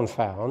 Robert Brown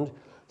found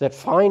that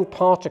fine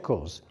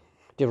particles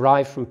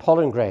derived from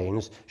pollen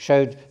grains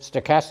showed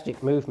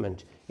stochastic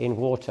movement in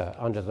water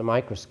under the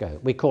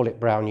microscope. We call it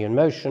Brownian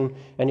motion,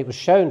 and it was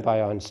shown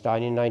by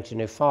Einstein in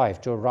 1905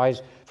 to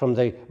arise from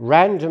the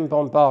random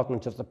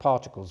bombardment of the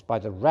particles by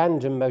the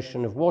random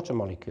motion of water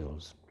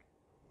molecules.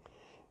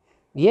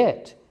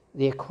 Yet,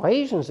 the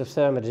equations of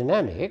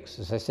thermodynamics,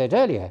 as I said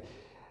earlier,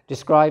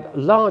 describe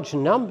large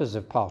numbers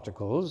of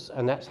particles,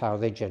 and that's how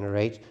they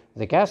generate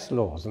the gas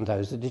laws, and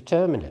those are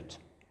determinate.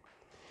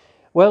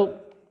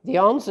 Well, the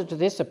answer to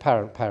this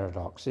apparent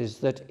paradox is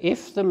that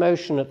if the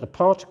motion at the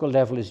particle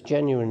level is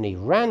genuinely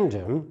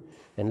random,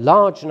 then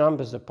large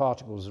numbers of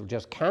particles will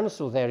just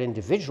cancel their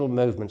individual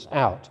movements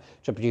out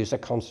to produce a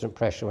constant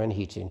pressure when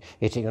hitting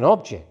an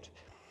object.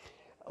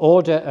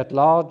 Order at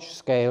large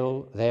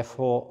scale,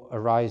 therefore,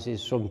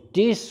 arises from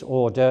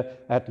disorder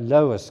at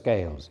lower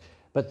scales.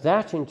 But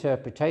that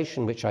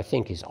interpretation, which I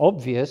think is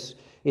obvious,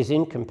 is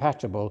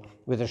incompatible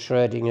with a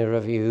Schrödinger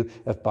view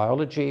of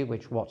biology,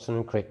 which Watson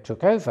and Crick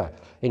took over,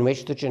 in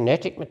which the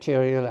genetic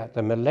material at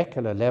the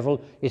molecular level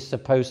is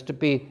supposed to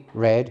be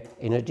read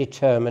in a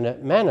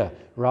determinate manner,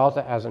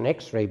 rather as an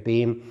X-ray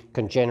beam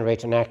can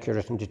generate an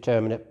accurate and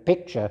determinate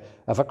picture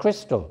of a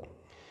crystal.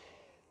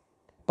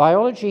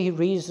 Biology, he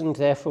reasoned,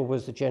 therefore,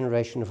 was the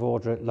generation of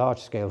order at large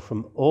scale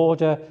from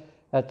order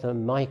at the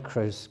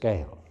micro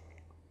scale.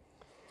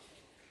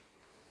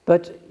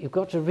 But you've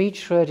got to read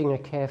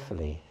Schrödinger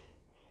carefully.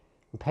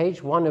 On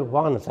page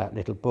 101 of that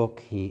little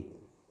book, he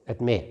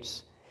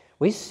admits,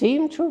 we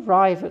seem to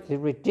arrive at the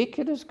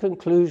ridiculous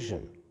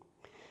conclusion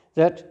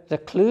that the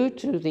clue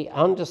to the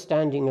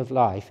understanding of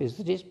life is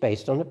that it's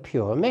based on a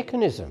pure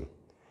mechanism,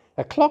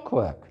 a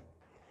clockwork.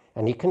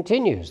 And he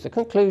continues, the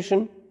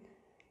conclusion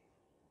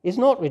is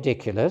not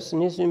ridiculous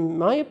and is, in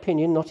my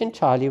opinion, not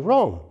entirely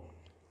wrong.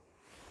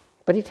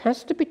 But it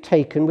has to be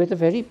taken with a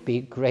very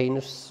big grain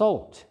of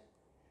salt.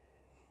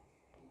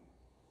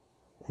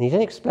 And he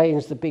then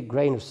explains the big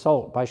grain of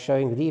salt by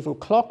showing that even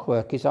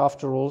clockwork is,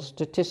 after all,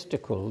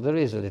 statistical. There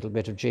is a little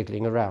bit of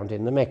jiggling around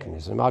in the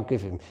mechanism. I'll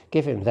give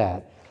him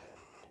that.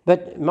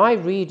 But my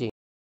reading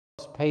of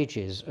the last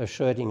pages of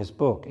Schrödinger's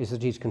book is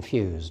that he's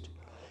confused.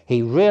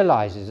 He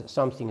realizes that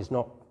something is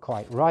not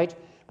quite right,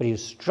 but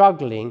he's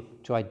struggling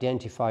to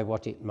identify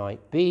what it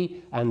might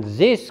be, and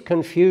this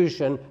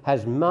confusion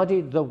has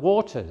muddied the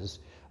waters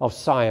of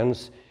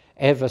science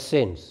ever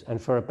since,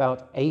 and for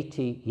about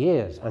 80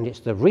 years. And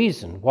it's the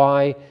reason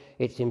why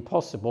it's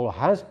impossible, or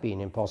has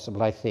been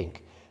impossible, I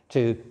think,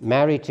 to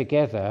marry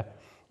together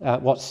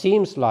what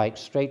seems like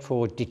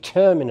straightforward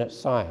determinate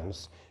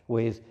science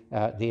with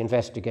the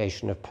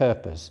investigation of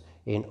purpose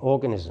in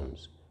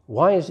organisms.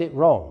 Why is it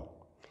wrong?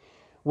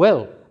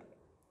 Well,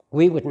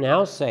 we would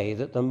now say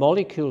that the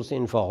molecules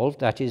involved,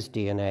 that is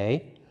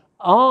DNA,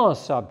 are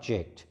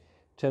subject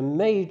to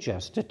major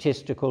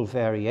statistical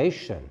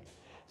variation.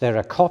 There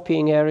are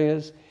copying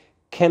errors,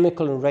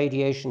 chemical and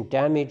radiation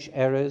damage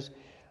errors,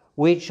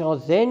 which are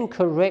then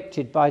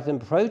corrected by the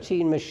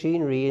protein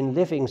machinery in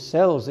living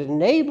cells that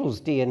enables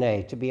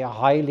DNA to be a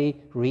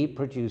highly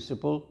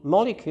reproducible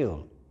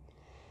molecule.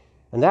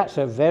 And that's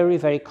a very,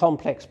 very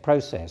complex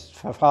process.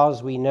 For far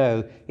as we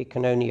know, it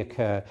can only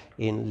occur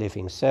in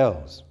living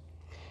cells.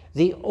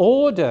 The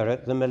order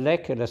at the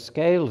molecular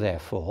scale,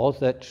 therefore,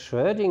 that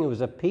Schrödinger was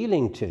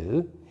appealing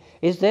to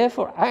is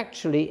therefore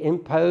actually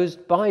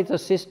imposed by the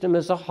system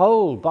as a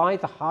whole, by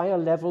the higher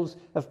levels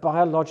of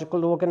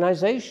biological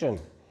organization.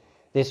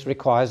 This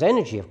requires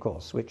energy, of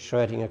course, which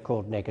Schrödinger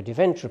called negative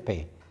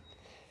entropy.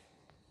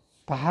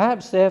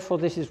 Perhaps, therefore,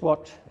 this is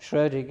what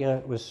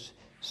Schrödinger was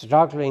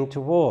struggling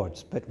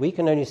towards, but we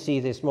can only see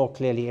this more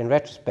clearly in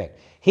retrospect.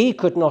 He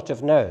could not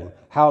have known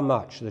how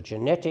much the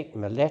genetic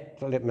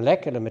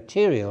molecular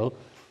material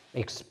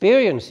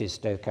experiences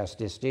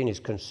stochasticity and is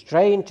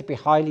constrained to be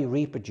highly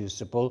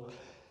reproducible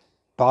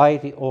by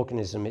the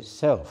organism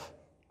itself.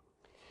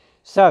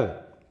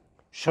 So,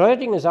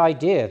 Schrödinger's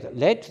idea that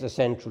led to the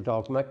central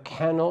dogma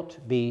cannot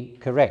be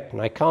correct,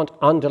 and I can't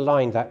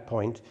underline that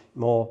point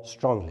more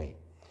strongly.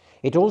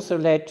 It also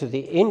led to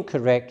the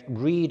incorrect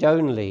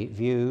read-only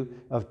view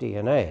of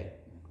DNA.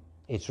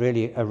 It's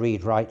really a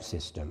read-write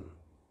system.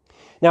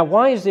 Now,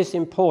 why is this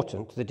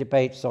important to the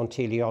debates on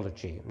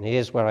teleology? And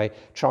here's where I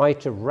try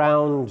to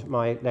round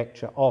my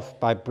lecture off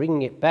by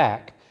bringing it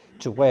back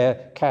to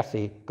where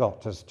Kathy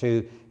got us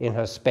to in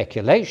her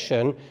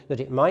speculation that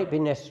it might be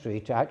necessary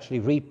to actually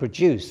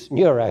reproduce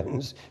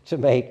neurons to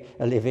make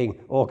a living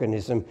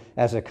organism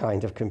as a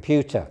kind of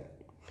computer.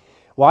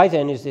 Why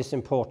then is this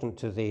important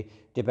to the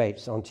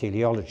debates on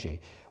teleology?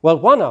 Well,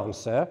 one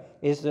answer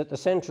is that the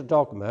central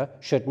dogma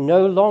should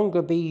no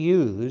longer be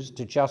used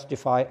to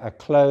justify a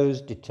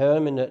closed,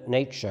 determinate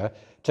nature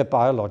to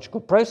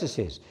biological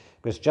processes.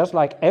 Because just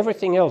like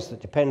everything else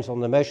that depends on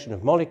the motion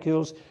of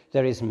molecules,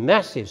 there is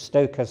massive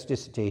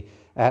stochasticity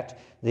at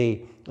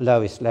the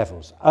lowest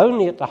levels.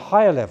 Only at the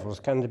higher levels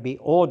can there be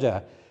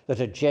order that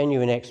a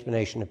genuine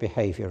explanation of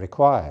behavior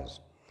requires.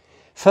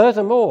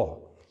 Furthermore,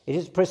 it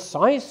is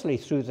precisely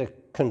through the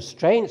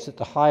constraints that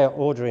the higher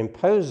order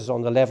imposes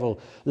on the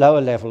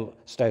lower level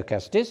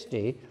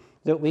stochasticity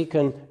that we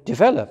can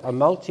develop a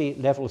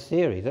multi-level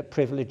theory that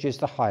privileges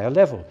the higher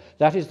level.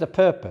 That is the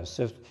purpose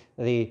of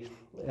the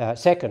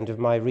second of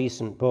my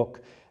recent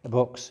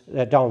books,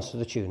 Dance to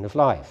the Tune of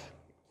Life.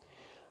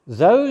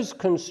 Those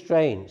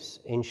constraints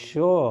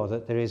ensure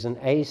that there is an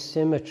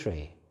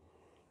asymmetry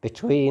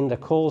between the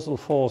causal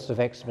force of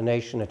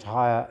explanation at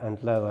higher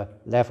and lower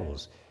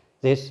levels.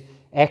 This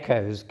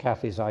echoes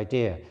Kathy's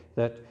idea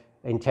that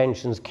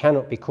intentions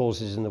cannot be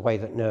causes in the way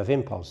that nerve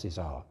impulses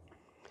are.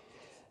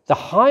 The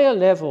higher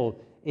level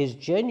is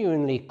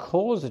genuinely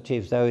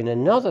causative, though, in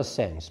another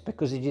sense,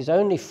 because it is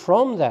only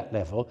from that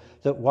level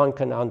that one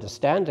can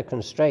understand the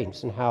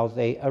constraints and how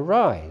they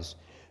arise.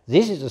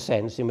 This is the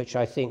sense in which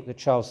I think that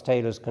Charles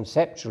Taylor's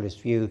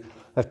conceptualist view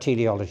of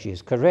teleology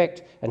is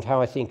correct, and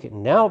how I think it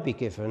now be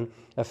given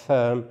a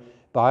firm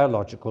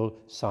biological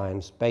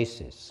science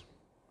basis.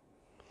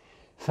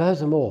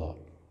 Furthermore,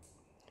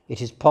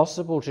 it is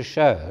possible to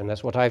show, and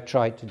that's what I've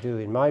tried to do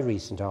in my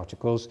recent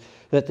articles,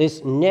 that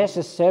this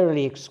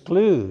necessarily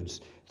excludes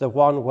the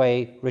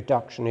one-way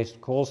reductionist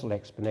causal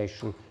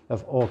explanation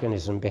of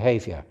organism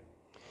behavior.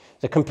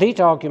 The complete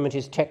argument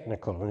is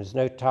technical, and there's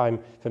no time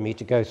for me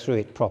to go through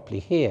it properly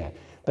here,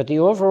 but the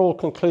overall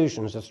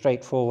conclusions are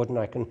straightforward, and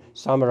I can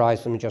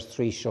summarize them in just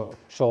three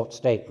short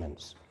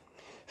statements.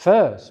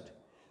 First,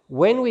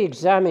 when we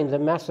examine the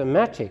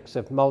mathematics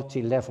of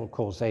multi-level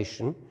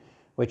causation,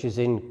 which is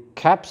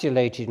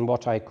encapsulated in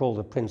what I call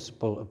the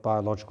principle of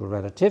biological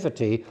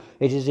relativity,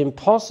 it is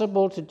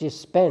impossible to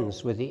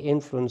dispense with the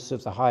influence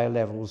of the higher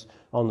levels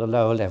on the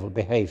lower level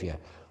behavior.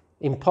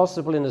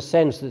 Impossible in the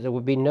sense that there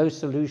would be no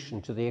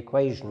solution to the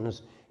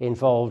equations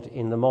involved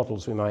in the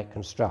models we might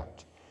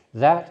construct.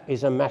 That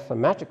is a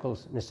mathematical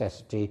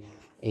necessity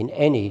in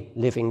any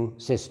living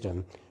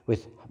system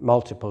with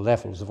multiple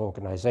levels of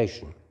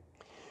organization.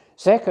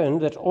 Second,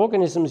 that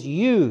organisms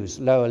use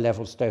lower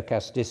level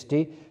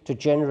stochasticity to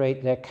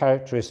generate their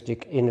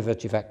characteristic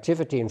innovative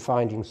activity in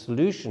finding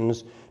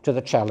solutions to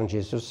the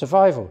challenges of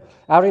survival.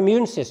 Our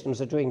immune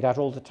systems are doing that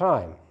all the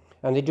time,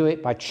 and they do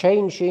it by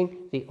changing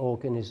the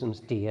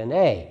organism's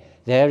DNA.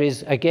 There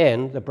is,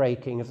 again, the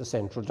breaking of the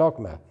central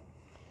dogma.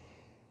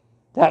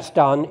 That's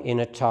done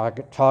in a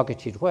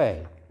targeted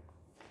way.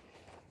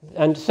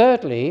 And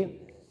thirdly,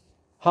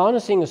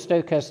 harnessing of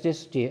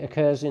stochasticity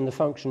occurs in the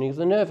functioning of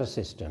the nervous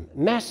system.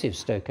 Massive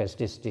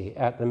stochasticity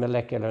at the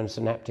molecular and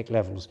synaptic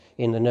levels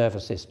in the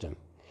nervous system.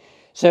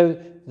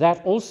 So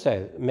that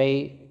also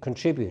may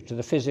contribute to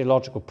the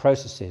physiological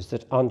processes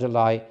that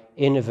underlie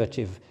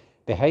innovative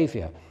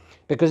behavior.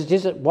 Because it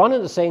is at one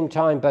and the same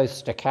time both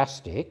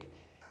stochastic,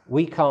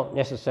 we can't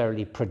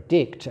necessarily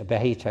predict a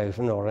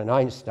Beethoven or an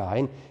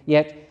Einstein,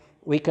 yet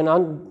we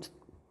can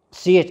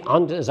see it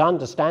as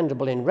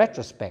understandable in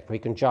retrospect. We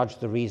can judge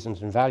the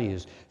reasons and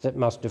values that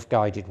must have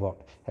guided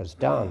what has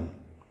done.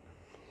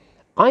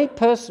 I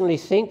personally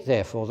think,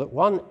 therefore, that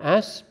one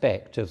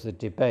aspect of the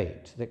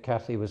debate that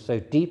Kathy was so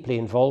deeply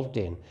involved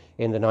in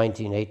the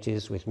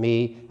 1980s with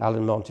me,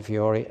 Alan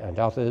Montefiore, and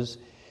others,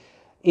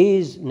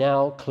 is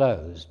now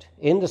closed,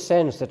 in the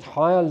sense that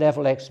higher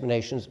level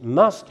explanations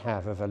must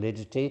have a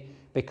validity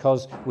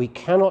because we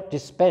cannot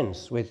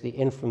dispense with the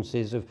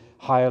influences of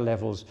higher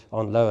levels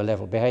on lower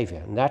level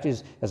behavior. And that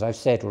is, as I've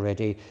said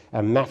already,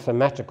 a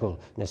mathematical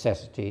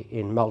necessity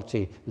in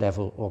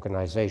multi-level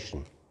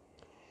organization.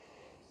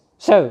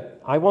 So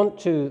I want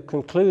to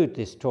conclude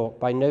this talk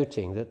by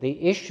noting that the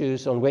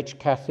issues on which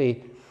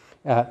Kathy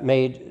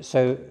made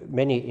so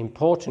many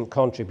important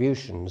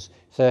contributions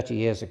 30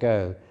 years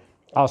ago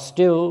are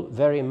still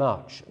very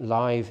much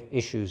live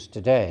issues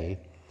today.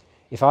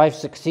 If I've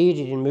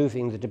succeeded in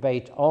moving the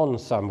debate on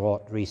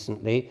somewhat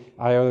recently,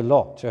 I owe a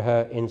lot to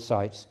her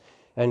insights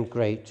and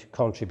great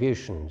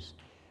contributions.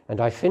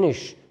 And I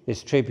finish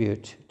this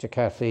tribute to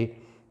Kathy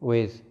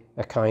with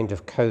a kind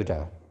of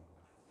coda.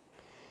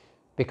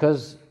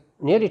 Because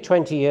Nearly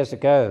 20 years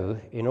ago,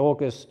 in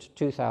August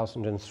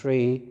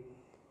 2003,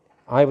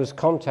 I was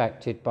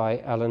contacted by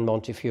Alan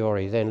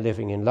Montefiore, then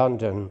living in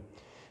London,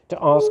 to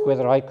ask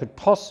whether I could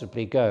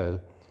possibly go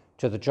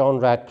to the John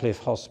Radcliffe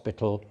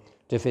Hospital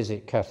to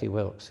visit Kathy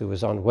Wilkes, who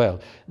was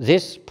unwell.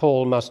 This,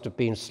 Paul, must have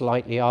been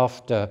slightly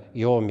after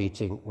your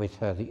meeting with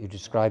her that you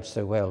described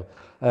so well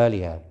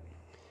earlier.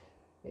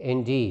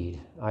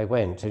 Indeed, I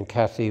went, and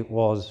Kathy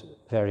was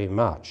very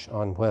much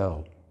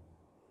unwell.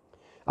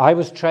 I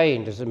was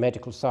trained as a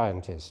medical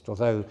scientist,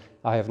 although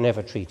I have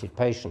never treated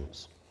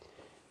patients,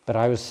 but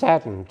I was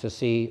saddened to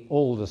see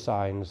all the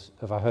signs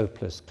of a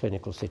hopeless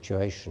clinical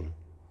situation.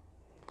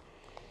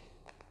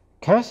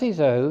 Kathy,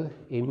 though,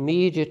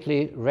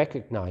 immediately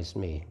recognized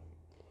me,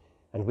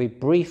 and we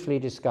briefly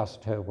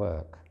discussed her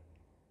work.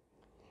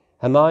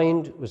 Her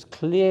mind was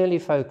clearly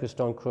focused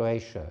on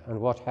Croatia and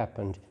what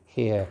happened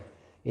here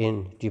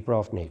in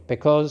Dubrovnik,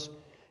 because,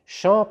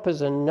 sharp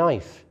as a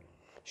knife,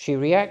 she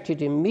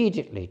reacted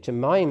immediately to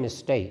my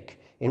mistake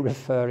in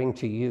referring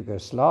to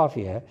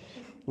Yugoslavia,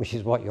 which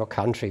is what your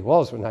country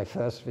was when I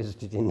first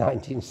visited in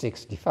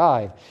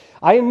 1965.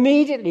 I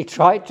immediately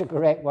tried to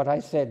correct what I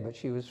said, but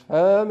she was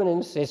firm and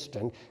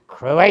insistent,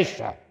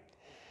 Croatia.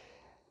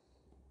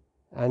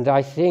 And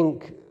I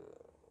think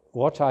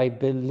what I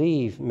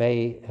believe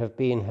may have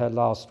been her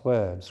last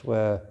words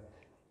were,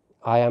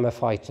 I am a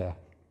fighter,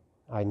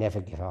 I never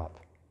give up.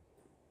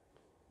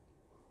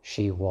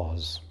 She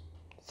was.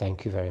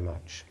 Thank you very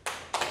much.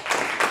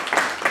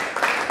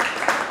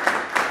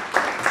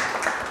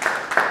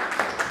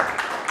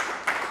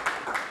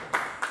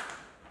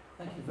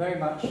 Thank you very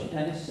much,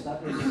 Denis.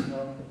 That was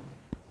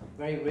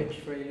very rich,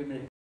 very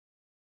illuminating.